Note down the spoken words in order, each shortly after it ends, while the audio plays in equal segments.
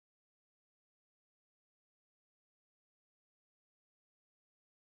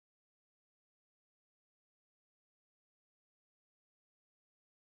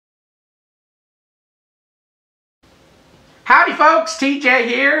Howdy folks, TJ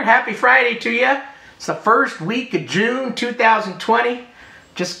here. Happy Friday to you. It's the first week of June 2020.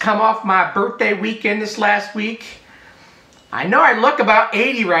 Just come off my birthday weekend this last week. I know I look about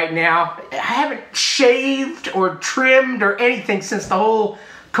 80 right now. I haven't shaved or trimmed or anything since the whole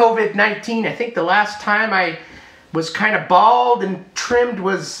COVID-19. I think the last time I was kind of bald and trimmed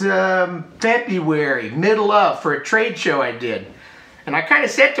was February, middle of, for a trade show I did. And I kind of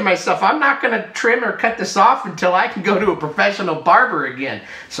said to myself, I'm not going to trim or cut this off until I can go to a professional barber again.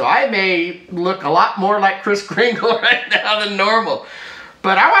 So I may look a lot more like Kris Kringle right now than normal.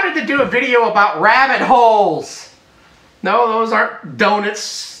 But I wanted to do a video about rabbit holes. No, those aren't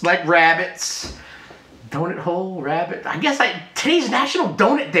donuts like rabbits. Donut hole, rabbit. I guess today's National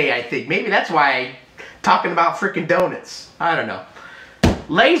Donut Day, I think. Maybe that's why I'm talking about freaking donuts. I don't know.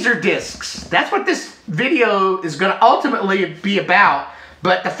 Laserdiscs. That's what this video is going to ultimately be about.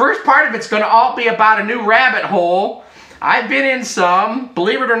 But the first part of it's going to all be about a new rabbit hole. I've been in some.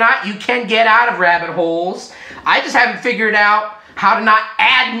 Believe it or not, you can get out of rabbit holes. I just haven't figured out how to not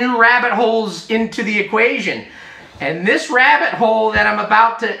add new rabbit holes into the equation. And this rabbit hole that I'm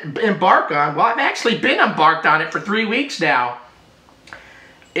about to embark on, well, I've actually been embarked on it for 3 weeks now.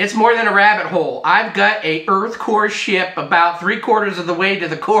 It's more than a rabbit hole. I've got a Earth core ship about 3/4 of the way to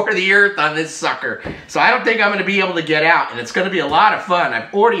the core of the Earth on this sucker. So I don't think I'm going to be able to get out, and it's going to be a lot of fun.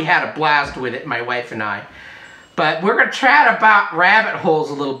 I've already had a blast with it, my wife and I. But we're going to chat about rabbit holes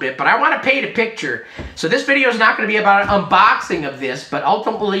a little bit, but I want to paint a picture. So this video is not going to be about an unboxing of this, but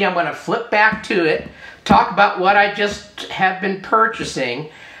ultimately I'm going to flip back to it, talk about what I just have been purchasing,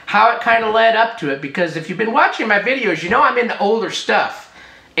 how it kind of led up to it, because if you've been watching my videos, you know I'm into older stuff.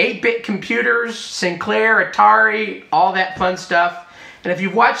 8-bit computers, Sinclair, Atari, all that fun stuff. And if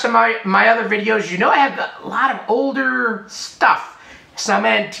you've watched some of my other videos, you know I have a lot of older stuff. Some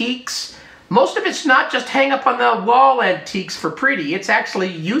antiques. Most of it's not just hang up on the wall antiques for pretty. It's actually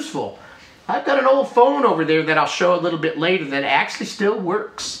useful. I've got an old phone over there that I'll show a little bit later that actually still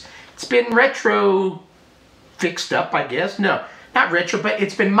works. It's been retro fixed up, I guess. No, not retro, but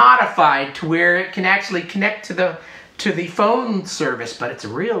it's been modified to where it can actually connect to the phone service, but it's a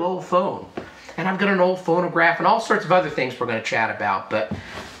real old phone. And I've got an old phonograph and all sorts of other things we're going to chat about. But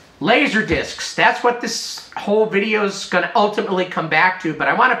Laserdiscs, that's what this whole video is going to ultimately come back to. But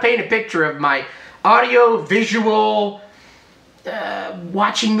I want to paint a picture of my audio, visual,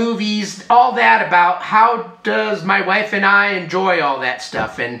 watching movies, all that about how does my wife and I enjoy all that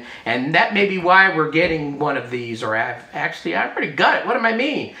stuff. And that may be why we're getting one of these. Or I've already got it. What do I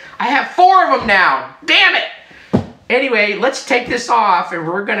mean? I have 4 of them now. Damn it! Anyway, let's take this off and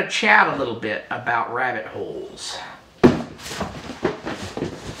we're going to chat a little bit about rabbit holes.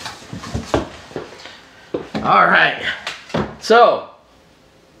 Alright, so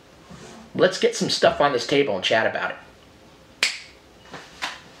let's get some stuff on this table and chat about it.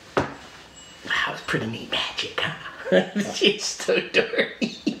 Wow, it's pretty neat magic, huh? It's so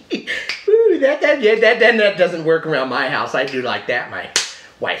dirty. Ooh, that doesn't work around my house. I do like that. My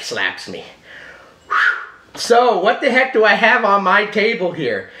wife slaps me. Whew. So, what the heck do I have on my table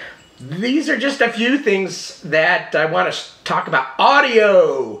here? These are just a few things that I want to talk about.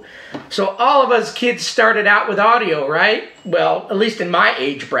 Audio! So, all of us kids started out with audio, right? Well, at least in my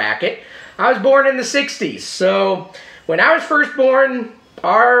age bracket. I was born in the 60s. So, when I was first born,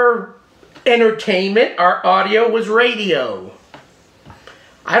 our entertainment, our audio was radio.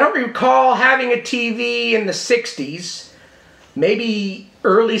 I don't recall having a TV in the 60s. Maybe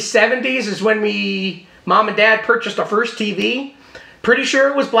early 70s is when Mom and Dad purchased our first TV. Pretty sure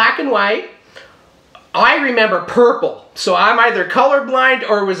it was black and white. I remember purple. So I'm either colorblind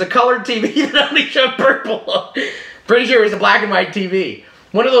or it was a colored TV that only showed purple. Pretty sure it was a black and white TV.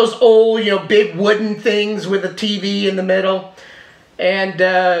 One of those old, big wooden things with a TV in the middle. And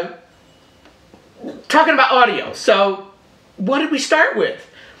talking about audio. So what did we start with?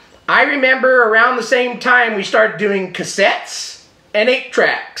 I remember around the same time we started doing cassettes and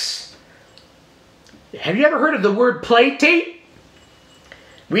 8-tracks. Have you ever heard of the word play tape?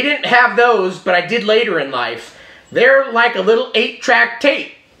 We didn't have those, but I did later in life. They're like a little 8-track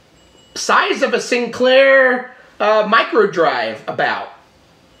tape. Size of a Sinclair micro drive about.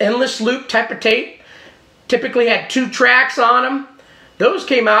 Endless loop type of tape. Typically had 2 tracks on them. Those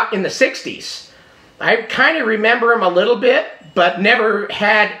came out in the 60s. I kind of remember them a little bit, but never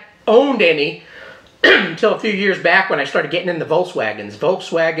had owned any until a few years back when I started getting into Volkswagens.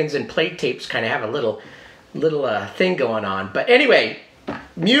 Volkswagens and play tapes kind of have a little thing going on. But anyway,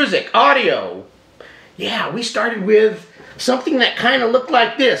 music, audio. Yeah, we started with something that kind of looked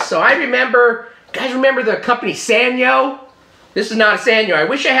like this. So I remember, guys remember the company Sanyo? This is not a Sanyo. I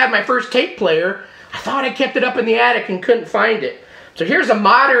wish I had my first tape player I thought I kept it up in the attic and couldn't find it. So here's a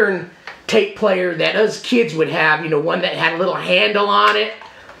modern tape player that us kids would have, you know, one that had a little handle on it.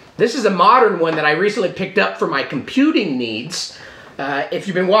 This is a modern one that I recently picked up for my computing needs. If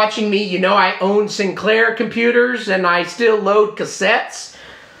you've been watching me, you know I own Sinclair computers and I still load cassettes.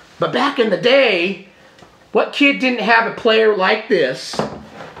 But back in the day, what kid didn't have a player like this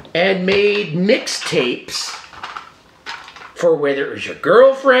and made mixtapes for whether it was your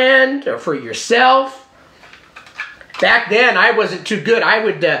girlfriend or for yourself? Back then, I wasn't too good. I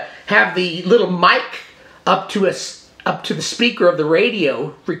would have the little mic up to the speaker of the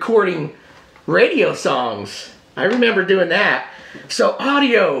radio, recording radio songs. I remember doing that. So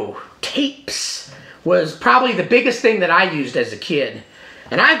audio tapes was probably the biggest thing that I used as a kid.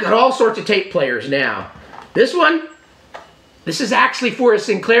 And I've got all sorts of tape players now. This one, this is actually for a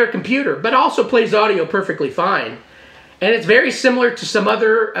Sinclair computer, but also plays audio perfectly fine. And it's very similar to some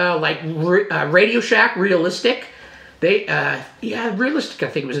other, like Radio Shack Realistic. Yeah, Realistic, I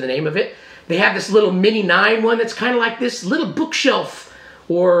think was the name of it. They have this little Mini 9 one that's kind of like this little bookshelf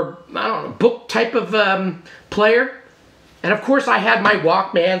or, I don't know, book type of player. And of course I had my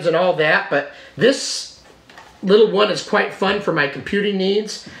Walkmans and all that, but this little one is quite fun for my computing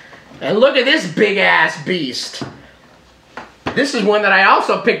needs. And look at this big ass beast. This is one that I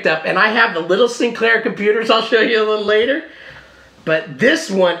also picked up, and I have the little Sinclair computers I'll show you a little later. But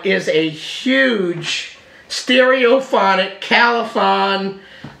this one is a huge stereophonic Caliphon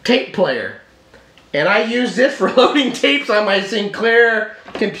tape player. And I use this for loading tapes on my Sinclair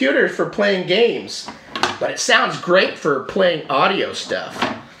computers for playing games. But it sounds great for playing audio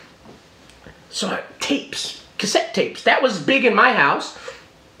stuff. So tapes, cassette tapes, that was big in my house.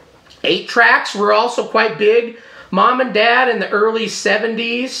 8-tracks were also quite big. Mom and Dad in the early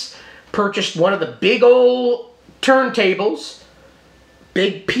 70s purchased one of the big old turntables.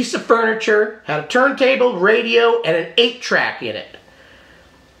 Big piece of furniture, had a turntable, radio, and an 8-track in it.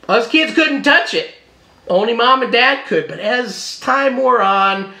 Us kids couldn't touch it. Only Mom and Dad could, but as time wore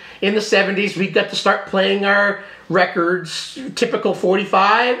on, in the 70s, we got to start playing our records, typical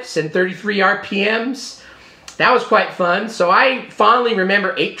 45s and 33 RPMs. That was quite fun. So I fondly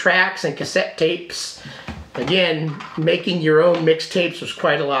remember 8-tracks and cassette tapes. Again, making your own mixtapes was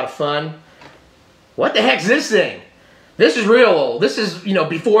quite a lot of fun. What the heck's this thing? This is real old. This is, you know,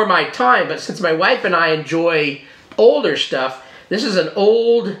 before my time, but since my wife and I enjoy older stuff, this is an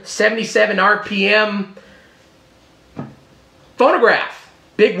old 77 RPM phonograph.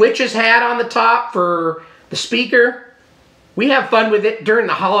 Big witch's hat on the top for the speaker. We have fun with it during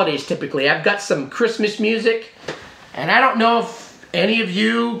the holidays typically. I've got some Christmas music, and I don't know if any of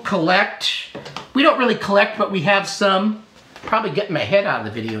you collect. We don't really collect, but we have some. Probably getting my head out of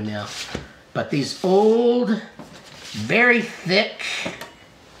the video now. But these old, very thick,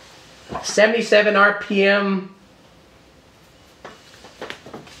 77 RPM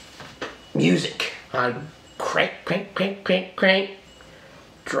music on crank, crank, crank, crank, crank.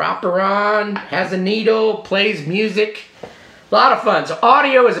 Dropper on, has a needle, plays music. A lot of fun. So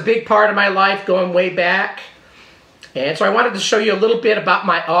audio is a big part of my life going way back. And so I wanted to show you a little bit about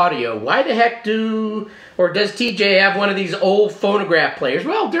my audio. Why the heck does TJ have one of these old phonograph players?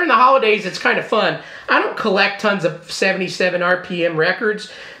 Well, during the holidays, it's kind of fun. I don't collect tons of 77 RPM records,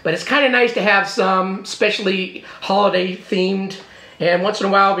 but it's kind of nice to have some, especially holiday themed. And once in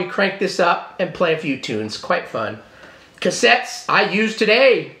a while, we crank this up and play a few tunes. Quite fun. Cassettes I use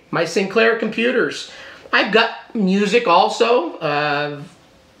today, my Sinclair computers. I've got music also,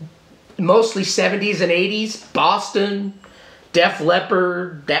 mostly 70s and 80s, Boston, Def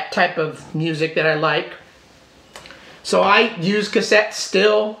Leppard, that type of music that I like. So I use cassettes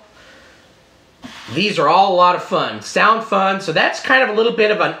still. These are all a lot of fun, sound fun. So that's kind of a little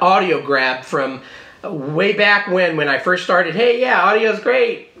bit of an audio grab from way back when I first started. Hey, yeah, audio's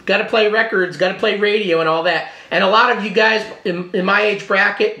great. Got to play records, got to play radio and all that. And a lot of you guys in my age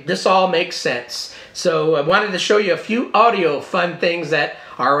bracket, this all makes sense. So I wanted to show you a few audio fun things that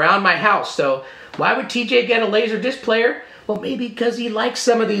are around my house. So why would TJ get a Laserdisc player? Well, maybe because he likes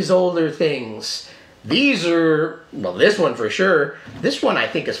some of these older things. These are, well, this one for sure. This one I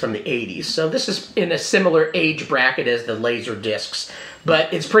think is from the 80s. So this is in a similar age bracket as the Laserdiscs.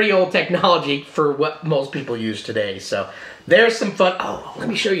 But it's pretty old technology for what most people use today. So there's some fun. Oh, let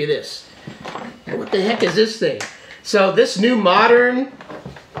me show you this. What the heck is this thing? So this new modern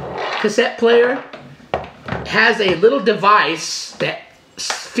cassette player has a little device that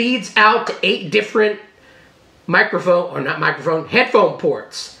feeds out to 8 different headphone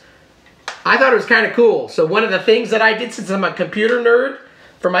ports. I thought it was kind of cool. So one of the things that I did, since I'm a computer nerd,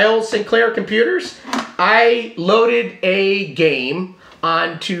 for my old Sinclair computers, I loaded a game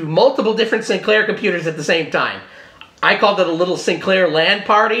onto multiple different Sinclair computers at the same time. I called it a little Sinclair LAN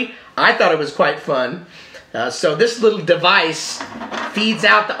party. I thought it was quite fun. So this little device feeds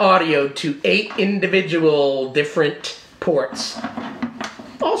out the audio to 8 individual different ports.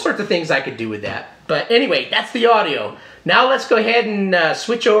 All sorts of things I could do with that. But anyway, that's the audio. Now let's go ahead and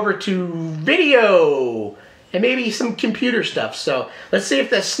switch over to video and maybe some computer stuff. So let's see if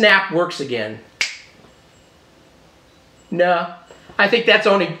the snap works again. No, I think that's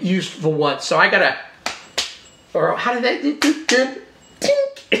only used for once. So I gotta, or how did that do?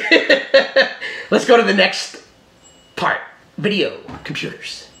 Let's go to the next part. Video,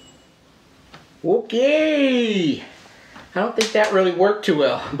 computers. Okay. I don't think that really worked too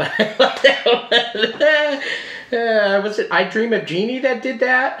well, but was it I Dream of Jeannie that did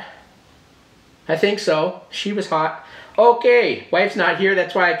that? I think so. She was hot. Okay, wife's not here,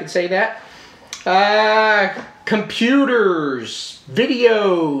 that's why I could say that. Computers,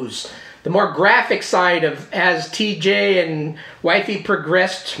 videos, the more graphic side of as TJ and wifey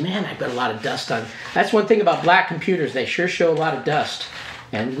progressed. Man, I've got a lot of dust on. That's one thing about black computers, they sure show a lot of dust.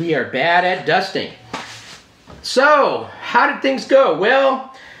 And we are bad at dusting. So, how did things go?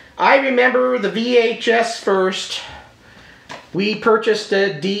 Well, I remember the VHS first. We purchased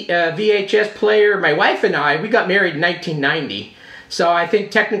a VHS player. My wife and I, we got married in 1990. So I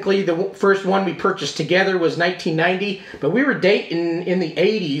think technically the first one we purchased together was 1990. But we were dating in the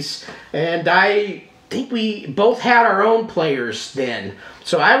 80s. And I think we both had our own players then.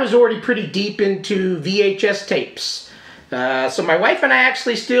 So I was already pretty deep into VHS tapes. So my wife and I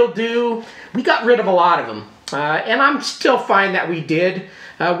actually still do. We got rid of a lot of them. And I'm still fine that we did.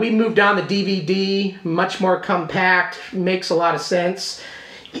 We moved on to DVD, much more compact, makes a lot of sense.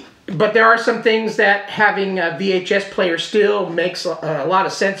 But there are some things that having a VHS player still makes a lot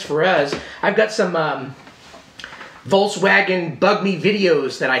of sense for us. I've got some Volkswagen Bug Me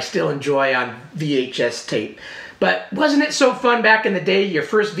videos that I still enjoy on VHS tape. But wasn't it so fun back in the day, your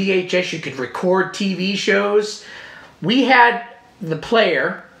first VHS, you could record TV shows? We had the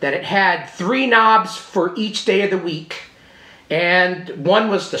player that it had 3 knobs for each day of the week. And one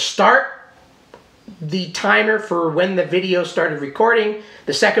was to start the timer for when the video started recording.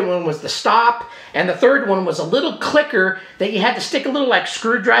 The second one was the stop. And the third one was a little clicker that you had to stick a little like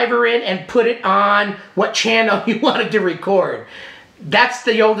screwdriver in and put it on what channel you wanted to record. That's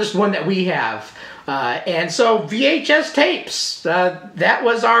the oldest one that we have. And so VHS tapes, that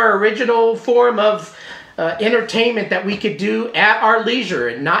was our original form of entertainment that we could do at our leisure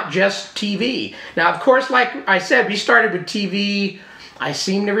and not just TV. Now, of course, like I said, we started with TV. I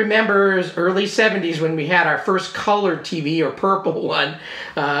seem to remember it was early 70s when we had our first color TV or purple one.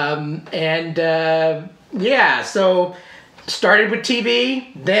 Yeah, so started with TV,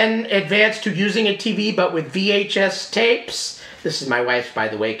 then advanced to using a TV but with VHS tapes. This is my wife's, by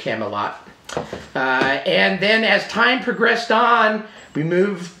the way, Camelot. And then as time progressed on, we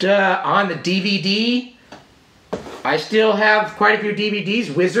moved on to DVD. I still have quite a few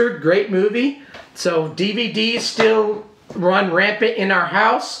DVDs. Wizard, great movie. So DVDs still run rampant in our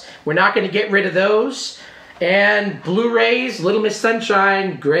house. We're not going to get rid of those. And Blu-rays, Little Miss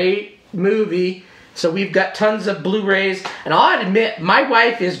Sunshine, great movie. So we've got tons of Blu-rays. And I'll admit, my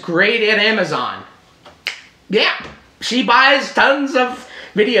wife is great at Amazon. Yeah, she buys tons of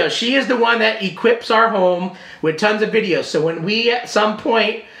videos. She is the one that equips our home with tons of videos. So when we, at some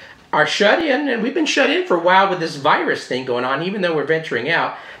point, are shut in, and we've been shut in for a while with this virus thing going on, even though we're venturing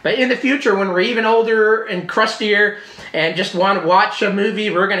out. But in the future, when we're even older and crustier and just want to watch a movie,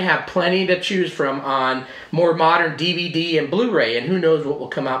 we're going to have plenty to choose from on more modern DVD and Blu-ray, and who knows what will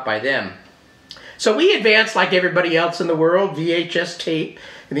come out by then. So we advanced like everybody else in the world. VHS tape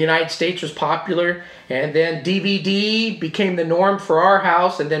in the United States was popular, and then DVD became the norm for our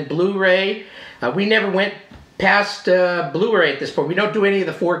house, and then Blu-ray. We never went past Blu-ray at this point. We don't do any of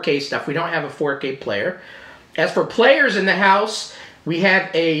the 4K stuff. We don't have a 4K player. As for players in the house, we have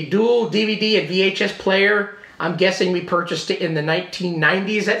a dual DVD and VHS player. I'm guessing we purchased it in the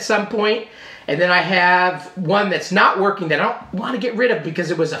 1990s at some point. And then I have one that's not working that I don't want to get rid of because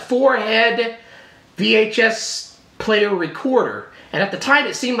it was a 4-head VHS player recorder. And at the time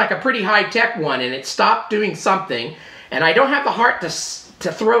it seemed like a pretty high-tech one, and it stopped doing something. And I don't have the heart to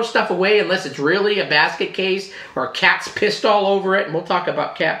throw stuff away unless it's really a basket case or cats pissed all over it, and we'll talk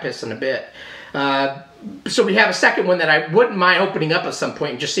about cat piss in a bit. So we have a second one that I wouldn't mind opening up at some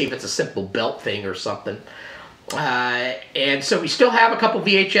point and just see if it's a simple belt thing or something. And so we still have a couple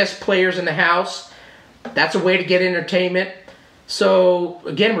VHS players in the house. That's a way to get entertainment. So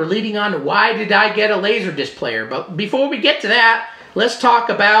again, we're leading on to why did I get a Laserdisc player. But before we get to that, let's talk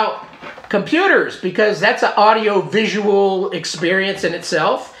about computers, because that's an audio-visual experience in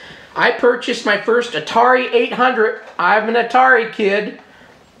itself. I purchased my first Atari 800. I'm an Atari kid,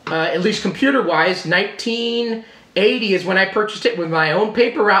 at least computer-wise. 1980 is when I purchased it with my own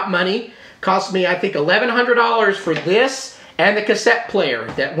paper route money. Cost me, I think, $1,100 for this and the cassette player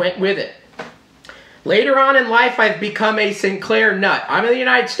that went with it. Later on in life, I've become a Sinclair nut. I'm in the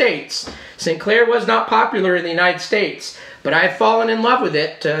United States. Sinclair was not popular in the United States, but I've fallen in love with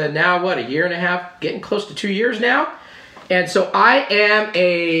it now, what, a year and a half, getting close to 2 years now? And so I am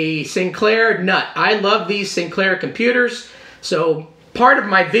a Sinclair nut. I love these Sinclair computers. So part of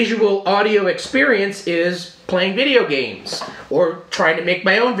my visual audio experience is playing video games or trying to make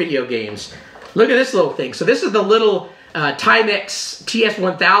my own video games. Look at this little thing. So this is the little Timex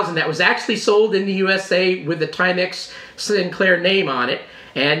TS1000 that was actually sold in the USA with the Timex Sinclair name on it.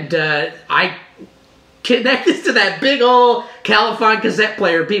 And I connect this to that big old Califon cassette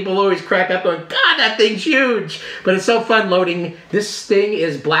player. People always crack up going, God, that thing's huge. But it's so fun loading. This thing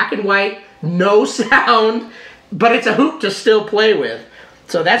is black and white, no sound, but it's a hoop to still play with.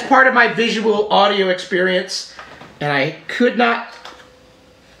 So that's part of my visual audio experience. And I could not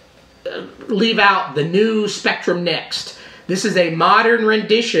leave out the new Spectrum Next. This is a modern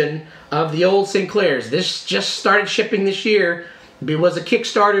rendition of the old Sinclairs. This just started shipping this year. It was a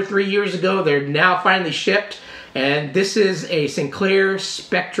Kickstarter 3 years ago. They're now finally shipped. And this is a Sinclair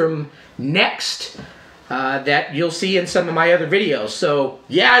Spectrum Next that you'll see in some of my other videos. So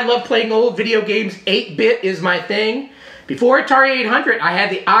yeah, I love playing old video games. 8-bit is my thing. Before Atari 800, I had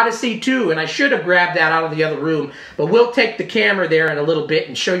the Odyssey 2, and I should have grabbed that out of the other room. But we'll take the camera there in a little bit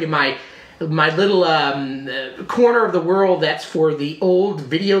and show you my little corner of the world that's for the old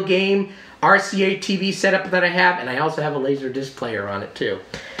video game RCA TV setup that I have, and I also have a Laserdisc player on it too.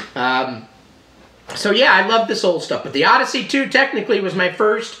 So yeah, I love this old stuff. But the Odyssey 2 technically was my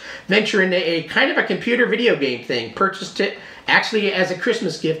first venture into a kind of a computer video game thing. Purchased it actually as a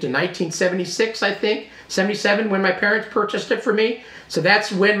Christmas gift in 1976, I think. 77 when my parents purchased it for me. So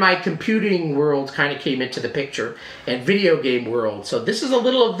that's when my computing world kind of came into the picture, and video game world. So this is a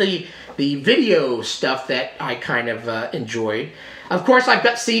little of the video stuff that I kind of enjoyed. Of course, I've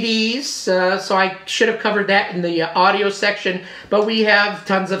got CDs, so I should have covered that in the audio section, but we have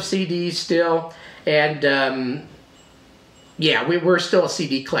tons of CDs still, and yeah, we're still a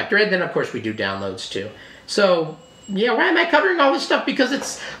CD collector, and then of course we do downloads too. So yeah, why am I covering all this stuff? Because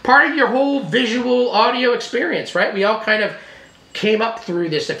it's part of your whole visual audio experience, right? We all kind of came up through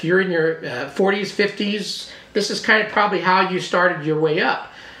this. If you're in your 40s, 50s, this is kind of probably how you started your way up.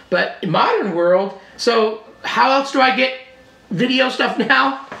 But in modern world, so how else do I get video stuff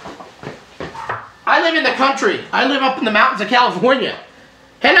now? I live in the country. I live up in the mountains of California.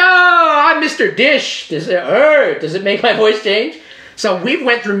 Hello, I'm Mr. Dish. Does it make my voice change? So we've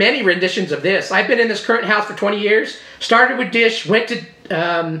went through many renditions of this. I've been in this current house for 20 years. Started with Dish, went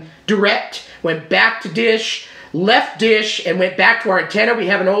to Direct, went back to Dish, left Dish, and went back to our antenna. We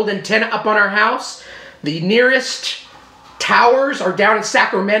have an old antenna up on our house. The nearest towers are down in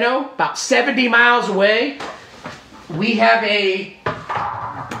Sacramento, about 70 miles away. We have a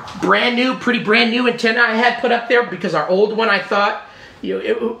pretty brand new antenna I had put up there because our old one, I thought,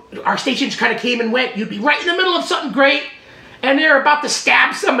 our stations kind of came and went. You'd be right in the middle of something great, and they're about to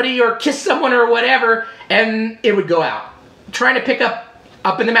stab somebody or kiss someone or whatever, and it would go out. Trying to pick up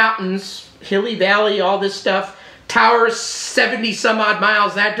in the mountains, hilly valley, all this stuff. Towers 70 some odd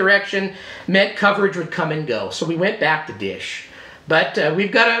miles that direction meant coverage would come and go. So we went back to Dish. But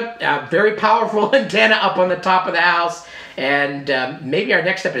we've got a very powerful antenna up on the top of the house, and maybe our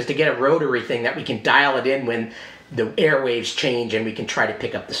next step is to get a rotary thing that we can dial it in when the airwaves change and we can try to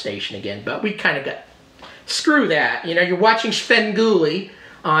pick up the station again. But we kind of got, screw that. You know, you're watching Svengoolie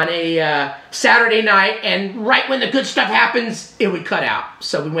on a Saturday night, and right when the good stuff happens, it would cut out.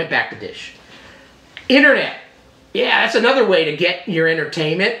 So we went back to Dish. Internet. Yeah, that's another way to get your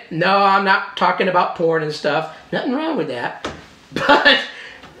entertainment. No, I'm not talking about porn and stuff. Nothing wrong with that. But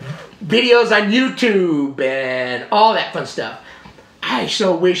videos on YouTube and all that fun stuff. I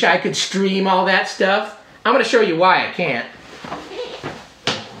so wish I could stream all that stuff. I'm going to show you why I can't.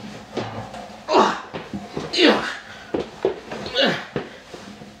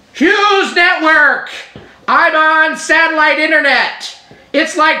 Hughes Network! I'm on satellite internet.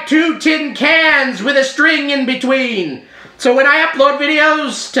 It's like 2 tin cans with a string in between. So when I upload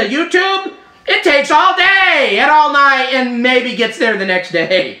videos to YouTube, it takes all day and all night and maybe gets there the next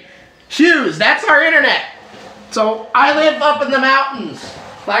day. Hughes, that's our internet. So I live up in the mountains,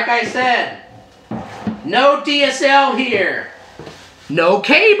 like I said. No DSL here. No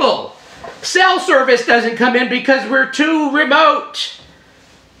cable. Cell service doesn't come in because we're too remote.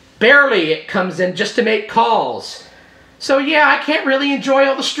 Barely it comes in just to make calls. So yeah, I can't really enjoy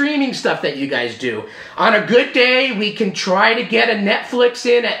all the streaming stuff that you guys do. On a good day, we can try to get a Netflix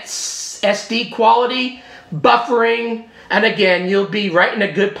in at SD quality, buffering, and again, you'll be right in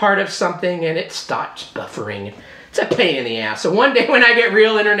a good part of something and it stops buffering. It's a pain in the ass. So one day when I get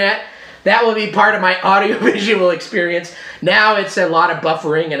real internet, that will be part of my audio-visual experience. Now it's a lot of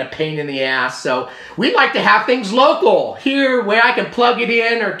buffering and a pain in the ass. So we like to have things local here where I can plug it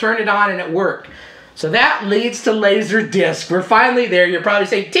in or turn it on and it worked. So that leads to Laserdisc. We're finally there. You're probably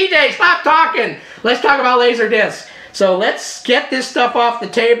saying, TJ, stop talking. Let's talk about Laserdisc. So let's get this stuff off the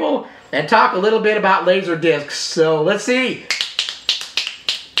table and talk a little bit about Laserdiscs. So let's see.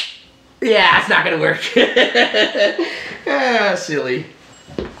 Yeah, it's not going to work. Ah, silly.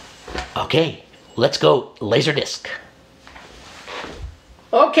 Okay, let's go Laserdisc.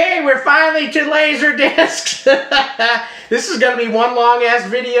 Okay, we're finally to Laserdiscs. This is going to be one long-ass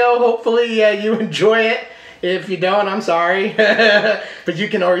video. Hopefully you enjoy it. If you don't, I'm sorry. But you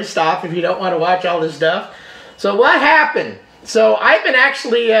can always stop if you don't want to watch all this stuff. So what happened? So I've been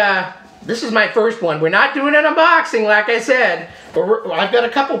actually, this is my first one. We're not doing an unboxing like I said. But I've got a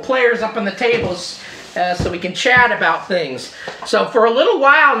couple players up on the tables so we can chat about things. So for a little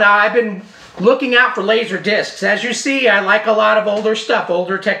while now, I've been looking out for Laserdiscs. As you see, I like a lot of older stuff,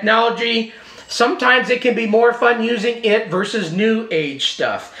 older technology. Sometimes it can be more fun using it versus new age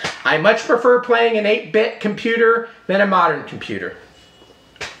stuff. I much prefer playing an 8-bit computer than a modern computer.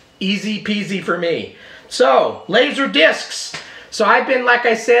 Easy peasy for me. So, Laserdiscs. So I've been, like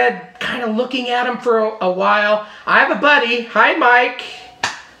I said, kind of looking at them for a while. I have a buddy. Hi, Mike.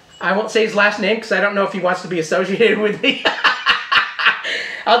 I won't say his last name because I don't know if he wants to be associated with me.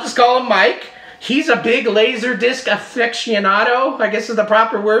 I'll just call him Mike. He's a big Laserdisc aficionado, I guess is the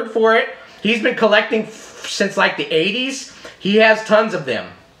proper word for it. He's been collecting since like the 80s. He has tons of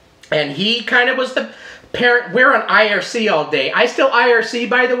them. And he kind of was the parent. We're on IRC all day. I still IRC,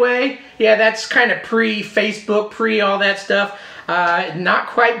 by the way. Yeah, that's kind of pre-Facebook, pre-all that stuff. Not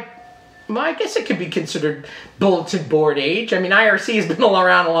quite, well, I guess it could be considered bulletin board age. I mean, IRC has been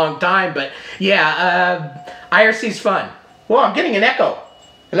around a long time, but yeah, IRC's fun. Whoa, I'm getting an echo.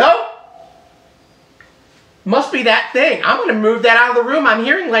 Hello? Must be that thing. I'm going to move that out of the room. I'm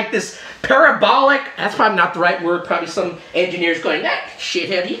hearing like this parabolic, that's probably not the right word. Probably some engineer's going, that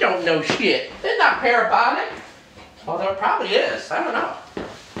shithead, he don't know shit. It's not parabolic. Although it probably is. I don't know.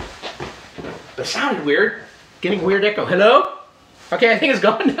 But it sounded weird. Getting weird echo. Hello? Okay, I think it's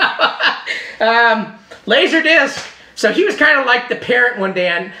gone now. Laserdisc. So he was kind of like the parent one day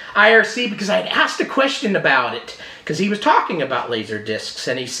on IRC because I had asked a question about it. Because he was talking about Laserdiscs.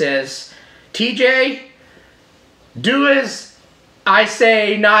 And he says, TJ, do as I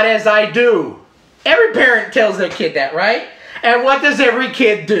say, not as I do. Every parent tells their kid that, right? And what does every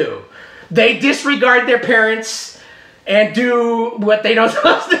kid do? They disregard their parents and do what they don't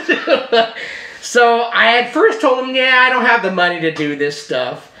supposed to do. So I had first told him, yeah, I don't have the money to do this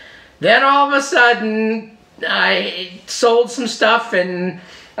stuff. Then all of a sudden, I sold some stuff and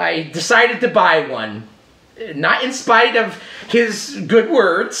I decided to buy one. Not in spite of his good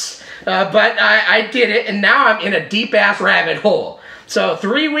words, but I did it, and now I'm in a deep-ass rabbit hole. So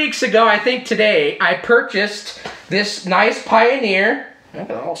 3 weeks ago, I think today, I purchased this nice Pioneer. I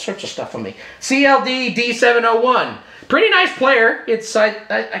got all sorts of stuff on me. CLD D701. Pretty nice player. It's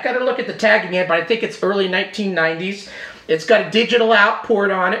I got to look at the tag again, but I think it's early 1990s. It's got a digital out port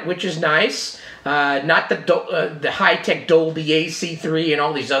on it, which is nice. Not the high-tech Dolby AC3 and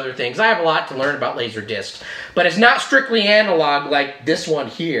all these other things. I have a lot to learn about Laserdiscs. But it's not strictly analog like this one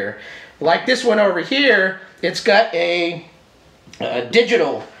here. Like this one over here, it's got a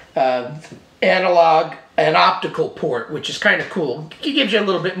digital analog and optical port, which is kind of cool. It gives you a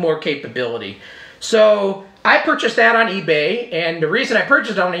little bit more capability. So I purchased that on eBay, and the reason I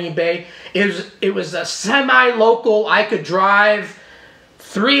purchased it on eBay is it was a semi-local. I could drive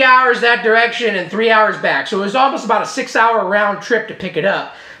 3 hours that direction and 3 hours back. So it was almost about a 6-hour round trip to pick it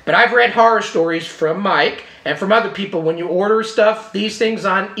up. But I've read horror stories from Mike and from other people. When you order stuff, these things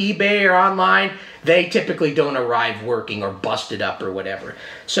on eBay or online, they typically don't arrive working or busted up or whatever.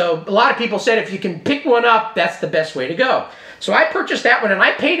 So a lot of people said if you can pick one up, that's the best way to go. So I purchased that one and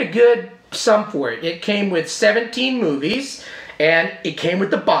I paid a good sum for it. It came with 17 movies and it came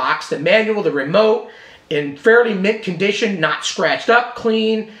with the box, the manual, the remote, in fairly mint condition, not scratched up,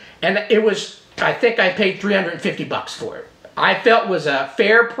 clean, and it was, I think I paid 350 bucks for it. I felt was a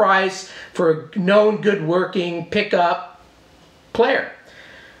fair price for a known, good working pickup player.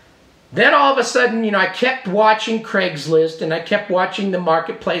 Then all of a sudden, you know, I kept watching Craigslist and I kept watching the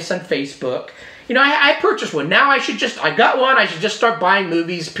marketplace on Facebook. You know, I purchased one. Now I got one, I should just start buying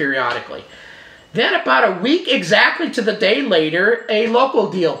movies periodically. Then about a week exactly to the day later, a local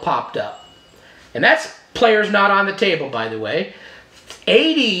deal popped up. And that's Players Not on the Table, by the way.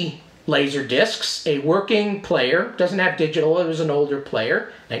 80 Laserdiscs, a working player, doesn't have digital, it was an older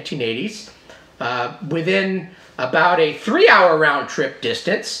player, 1980s. Within about a 3-hour round trip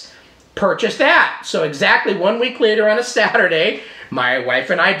distance, purchased that. So exactly 1 week later on a Saturday, my wife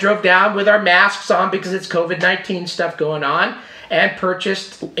and I drove down with our masks on because it's COVID-19 stuff going on and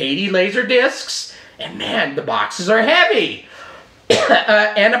purchased 80 Laserdiscs. And man, the boxes are heavy.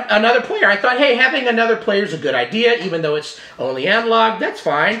 And another player. I thought, hey, having another player is a good idea, even though it's only analog, that's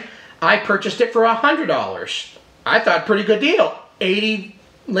fine. I purchased it for $100. I thought, pretty good deal. 80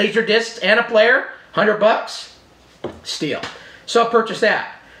 Laserdiscs and a player, $100. Steal. So I purchased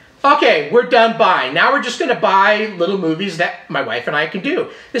that. Okay, we're done buying. Now we're just going to buy little movies that my wife and I can do.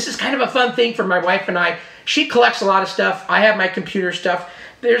 This is kind of a fun thing for my wife and I. She collects a lot of stuff. I have my computer stuff.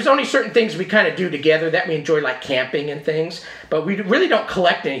 There's only certain things we kind of do together that we enjoy, like camping and things, but we really don't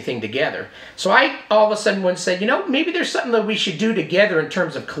collect anything together. So I all of a sudden one said, you know, maybe there's something that we should do together in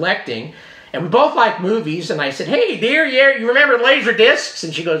terms of collecting. And we both like movies, and I said, hey, dear, yeah, you remember Laserdiscs?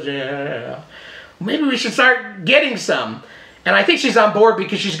 And she goes, yeah, maybe we should start getting some. And I think she's on board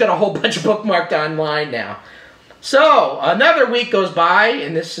because she's got a whole bunch bookmarked online now. So another week goes by,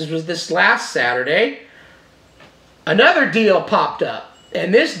 and this was this last Saturday. Another deal popped up,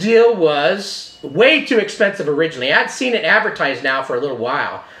 and this deal was way too expensive originally. I'd seen it advertised now for a little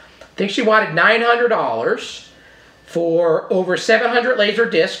while. I think she wanted $900 for over 700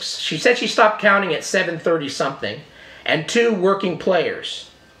 Laserdiscs. She said she stopped counting at 730 something, and 2 working players.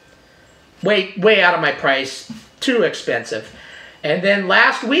 Way out of my price. Too expensive. And then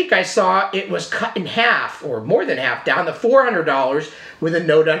last week I saw it was cut in half, or more than half, down to $400 with a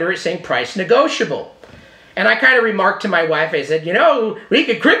note under it saying price negotiable. And I kind of remarked to my wife, I said, you know, we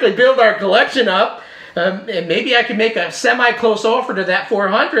could quickly build our collection up, and maybe I could make a semi-close offer to that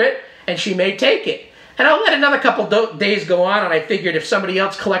 $400, and she may take it. And I'll let another couple days go on, and I figured if somebody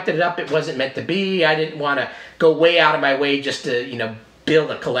else collected it up, it wasn't meant to be. I didn't want to go way out of my way just to, you know,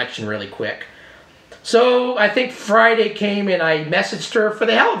 build a collection really quick. So I think Friday came and I messaged her for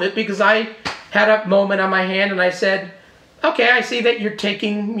the hell of it because I had a moment on my hand and I said, okay, I see that you're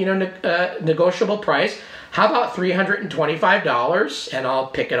taking, you know, negotiable price. How about $325 and I'll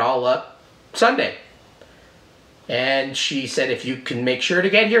pick it all up Sunday? And she said, if you can make sure to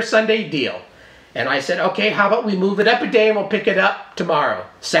get here Sunday, deal. And I said, okay, how about we move it up a day and we'll pick it up tomorrow,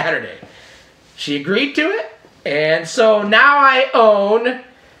 Saturday. She agreed to it. And so now I own,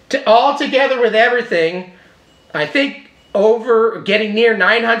 all together with everything, I think over getting near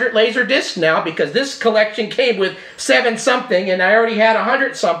 900 Laserdiscs now, because this collection came with 7 something and I already had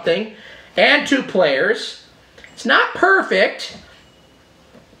 100 something and 2 players. It's not perfect.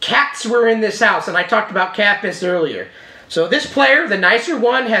 Cats were in this house, and I talked about cat piss earlier. So this player, the nicer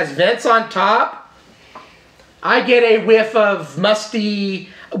one, has vents on top. I get a whiff of musty,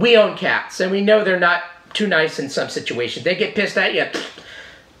 we own cats, and we know they're not too nice in some situations. They get pissed at you,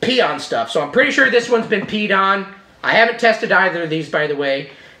 pee on stuff. So I'm pretty sure this one's been peed on. I haven't tested either of these, by the way.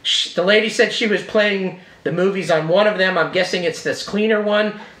 The lady said she was playing the movies on one of them. I'm guessing it's this cleaner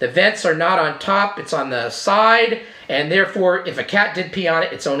one. The vents are not on top. It's on the side. And therefore, if a cat did pee on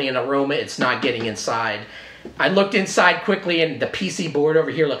it, it's only an aroma. It's not getting inside. I looked inside quickly, and the PC board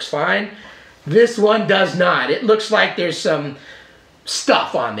over here looks fine. This one does not. It looks like there's some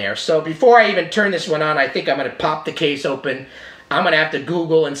stuff on there. So before I even turn this one on, I think I'm going to pop the case open. I'm going to have to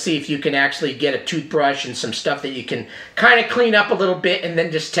Google and see if you can actually get a toothbrush and some stuff that you can kind of clean up a little bit and then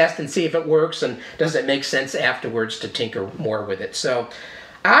just test and see if it works and does it make sense afterwards to tinker more with it. So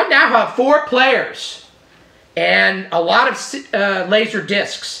I now have 4 players and a lot of laser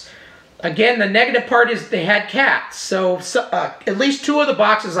discs. Again, the negative part is they had cats. So at least 2 of the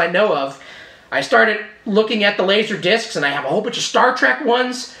boxes I know of, I started looking at the laser discs and I have a whole bunch of Star Trek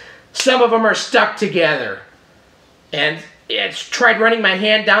ones. Some of them are stuck together. And it's tried running my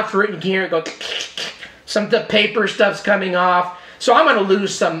hand down through it and you can hear it go, some of the paper stuff's coming off. So I'm going to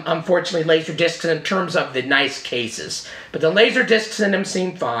lose some, unfortunately, laser discs in terms of the nice cases. But the laser discs in them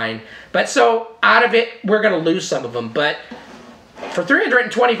seem fine. But so out of it, we're going to lose some of them. But for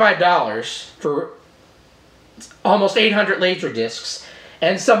 $325 for almost 800 laser discs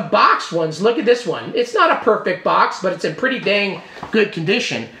and some box ones, look at this one. It's not a perfect box, but it's in pretty dang good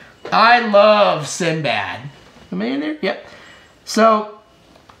condition. I love Sinbad. Am I in there? Yep. So,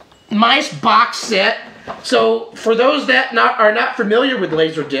 nice box set. So for those that are not familiar with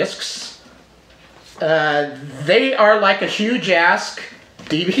Laserdiscs, they are like a huge-ass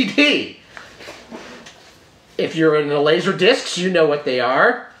DVD. If you're in the Laserdiscs, you know what they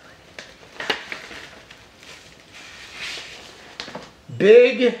are.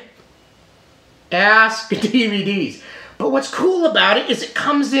 Big-ass DVDs. But what's cool about it is it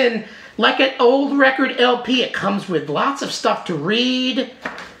comes in like an old record LP. It comes with lots of stuff to read,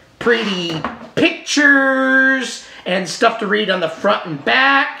 pretty pictures, and stuff to read on the front and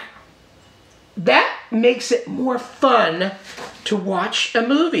back. That makes it more fun to watch a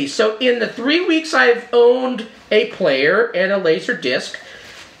movie. So in the 3 weeks I've owned a player and a Laserdisc,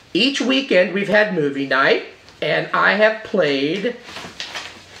 each weekend we've had movie night, and I have played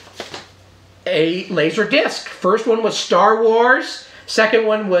a Laserdisc. First one was Star Wars. Second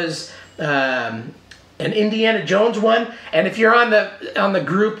one was an Indiana Jones one. And if you're on the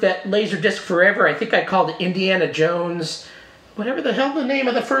group that Laserdisc Forever, I think I called it Indiana Jones, whatever the hell the name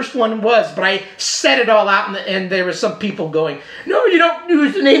of the first one was. But I said it all out, and there were some people going, "No, you don't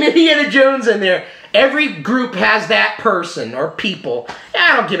use the name Indiana Jones in there." Every group has that person or people.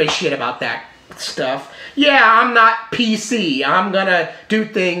 I don't give a shit about that stuff. Yeah, I'm not PC. I'm gonna do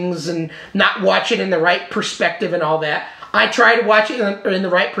things and not watch it in the right perspective and all that. I try to watch it in the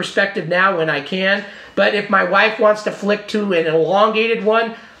right perspective now when I can, but if my wife wants to flick to an elongated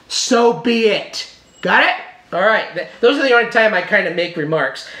one, so be it. Got it? All right. Those are the only time I kind of make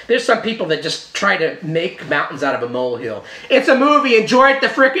remarks. There's some people that just try to make mountains out of a molehill. It's a movie. Enjoy it the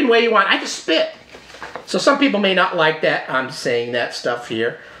frickin' way you want. I just spit. So some people may not like that. I'm saying that stuff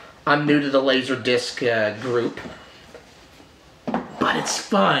here. I'm new to the Laserdisc group. But it's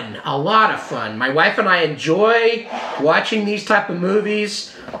fun. A lot of fun. My wife and I enjoy watching these type of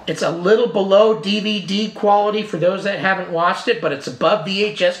movies. It's a little below DVD quality for those that haven't watched it, but it's above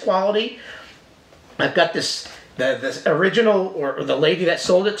VHS quality. I've got this original, or the lady that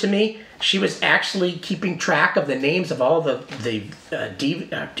sold it to me, she was actually keeping track of the names of all the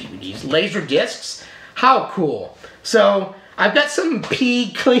DVDs, Laserdiscs. How cool. So I've got some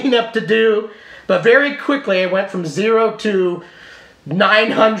pee cleanup to do, but very quickly I went from 0 to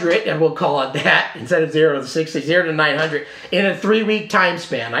 900, and we'll call it that, instead of 0 to 60, 0 to 900, in a 3-week time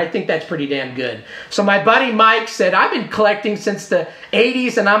span. I think that's pretty damn good. So my buddy Mike said, I've been collecting since the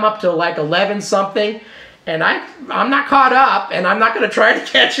 80s, and I'm up to like 11-something, and I'm not caught up, and I'm not going to try to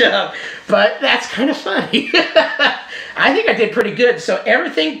catch up, but that's kind of funny. I think I did pretty good. So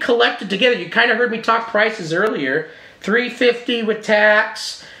everything collected together, you kind of heard me talk prices earlier, $350 with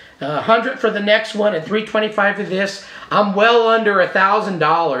tax, $100 for the next one, and $325 for this. I'm well under $1,000,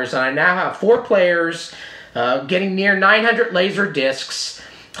 and I now have 4 players, getting near 900 Laserdiscs.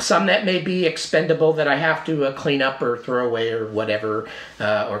 Some that may be expendable that I have to clean up or throw away or whatever,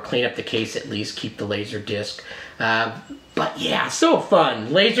 or clean up the case at least, keep the Laserdisc. But yeah, so fun.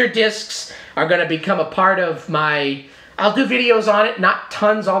 Laserdiscs are going to become a part of my... I'll do videos on it, not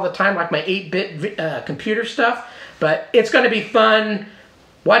tons all the time like my 8-bit computer stuff, but it's going to be fun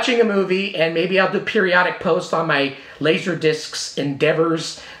watching a movie, and maybe I'll do periodic posts on my Laserdiscs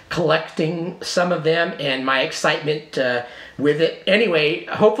endeavors, collecting some of them, and my excitement with it. Anyway,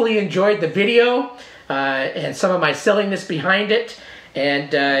 hopefully you enjoyed the video and some of my silliness behind it.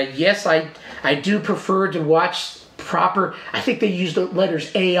 And yes, I do prefer to watch proper. I think they use the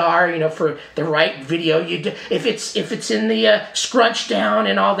letters AR, you know, for the right video. If it's in the scrunch down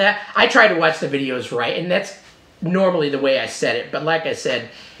and all that, I try to watch the videos right, and that's normally the way I said it. But like I said,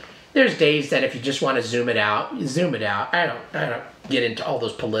 there's days that if you just want to zoom it out, you zoom it out. I don't get into all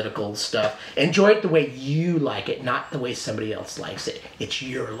those political stuff. Enjoy it the way you like it, not the way somebody else likes it. It's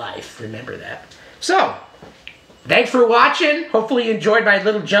your life. Remember that. So, thanks for watching. Hopefully you enjoyed my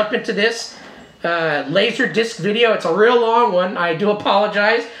little jump into this Laserdisc video. It's a real long one. I do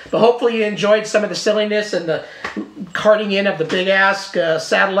apologize, but hopefully you enjoyed some of the silliness and the carting in of the big-ass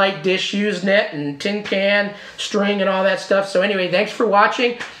satellite dish Usenet and tin can string and all that stuff. So anyway, thanks for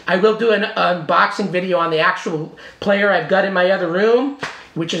watching. I will do an unboxing video on the actual player I've got in my other room,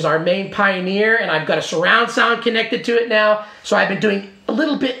 which is our main Pioneer, and I've got a surround sound connected to it now. So I've been doing a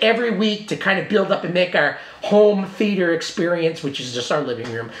little bit every week to kind of build up and make our home theater experience, which is just our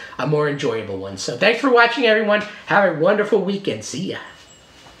living room, a more enjoyable one. So thanks for watching, everyone. Have a wonderful weekend. See ya.